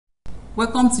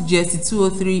Welcome to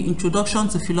GST203 Introduction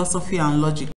to Philosophy and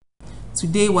Logic.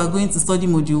 Today we are going to study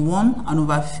Module 1 and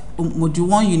Module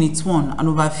 1 Unit 1, an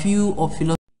overview of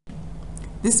philosophy.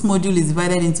 This module is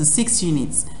divided into 6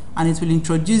 units and it will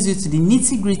introduce you to the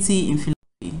nitty-gritty in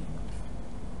philosophy.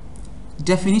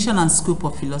 Definition and scope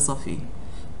of philosophy.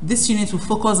 This unit will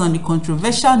focus on the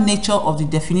controversial nature of the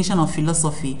definition of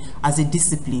philosophy as a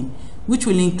discipline, which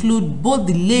will include both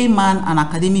the layman and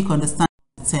academic understanding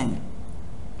of the term.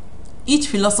 Each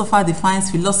philosopher defines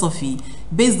philosophy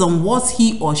based on what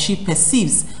he or she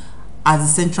perceives as the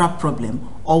central problem,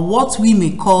 or what we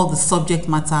may call the subject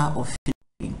matter of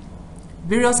philosophy.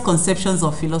 Various conceptions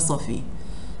of philosophy.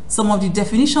 Some of the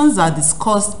definitions are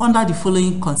discussed under the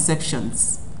following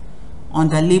conceptions: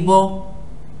 under laborer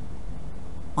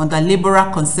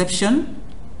conception,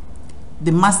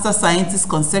 the master scientist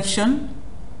conception,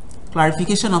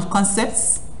 clarification of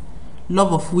concepts,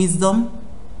 love of wisdom,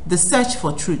 the search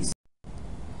for truth.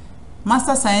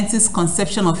 Master scientist's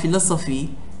conception of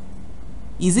philosophy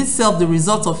is itself the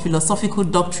result of philosophical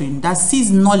doctrine that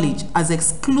sees knowledge as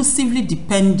exclusively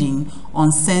depending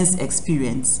on sense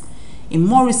experience. In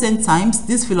more recent times,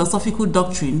 this philosophical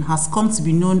doctrine has come to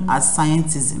be known as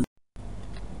scientism.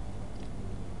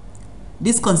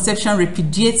 This conception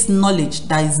repudiates knowledge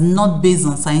that is not based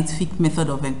on scientific method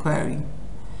of inquiry.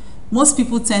 Most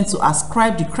people tend to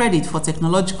ascribe the credit for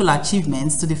technological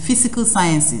achievements to the physical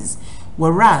sciences,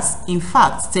 whereas, in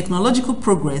fact, technological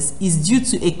progress is due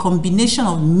to a combination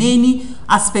of many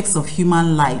aspects of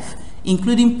human life,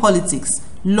 including politics,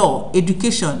 law,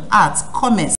 education, art,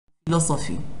 commerce, and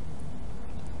philosophy.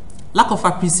 Lack of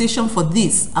appreciation for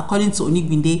this, according to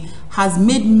Onigbinde, has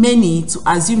made many to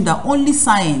assume that only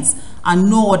science and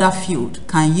no other field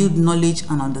can yield knowledge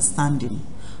and understanding.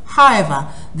 However,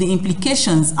 the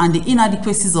implications and the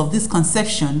inadequacies of this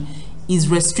conception is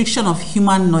restriction of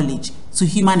human knowledge to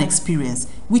human experience,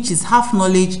 which is half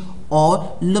knowledge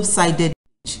or lopsided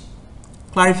knowledge.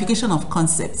 Clarification of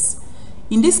concepts.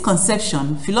 In this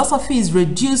conception, philosophy is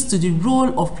reduced to the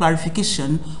role of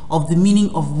clarification of the meaning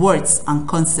of words and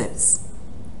concepts.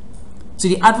 To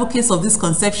the advocates of this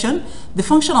conception, the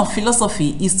function of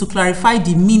philosophy is to clarify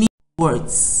the meaning of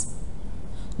words.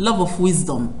 Love of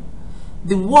wisdom.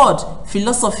 The word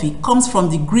philosophy comes from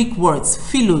the Greek words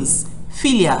philos,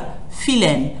 philia,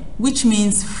 philen, which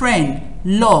means friend,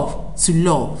 love, to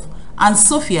love, and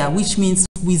sophia, which means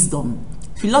wisdom.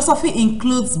 Philosophy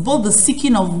includes both the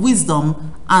seeking of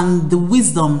wisdom and the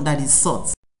wisdom that is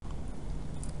sought.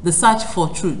 The search for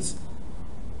truth.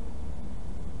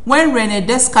 When René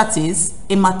Descartes,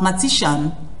 a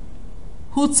mathematician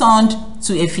who turned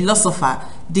to a philosopher,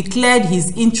 declared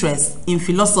his interest in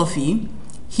philosophy,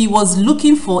 he was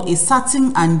looking for a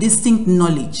certain and distinct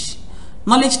knowledge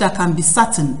that can be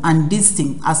certain and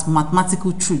distinct as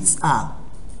mathematical truths are.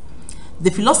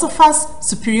 The philosopher's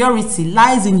superiority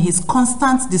lies in his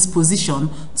constant disposition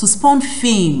to spurn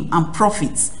fame and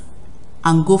profits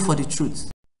and go for the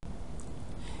truth.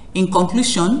 In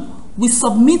conclusion, we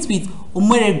submit with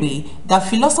Omerebe that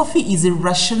philosophy is a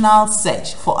rational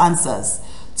search for answers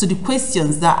to the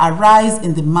questions that arise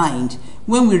in the mind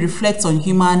when we reflect on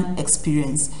human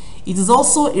experience. It is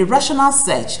also a rational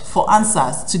search for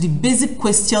answers to the basic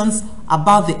questions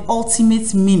about the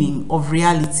ultimate meaning of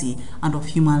reality and of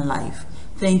human life.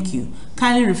 Thank you.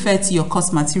 Kindly refer to your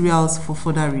course materials for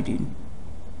further reading.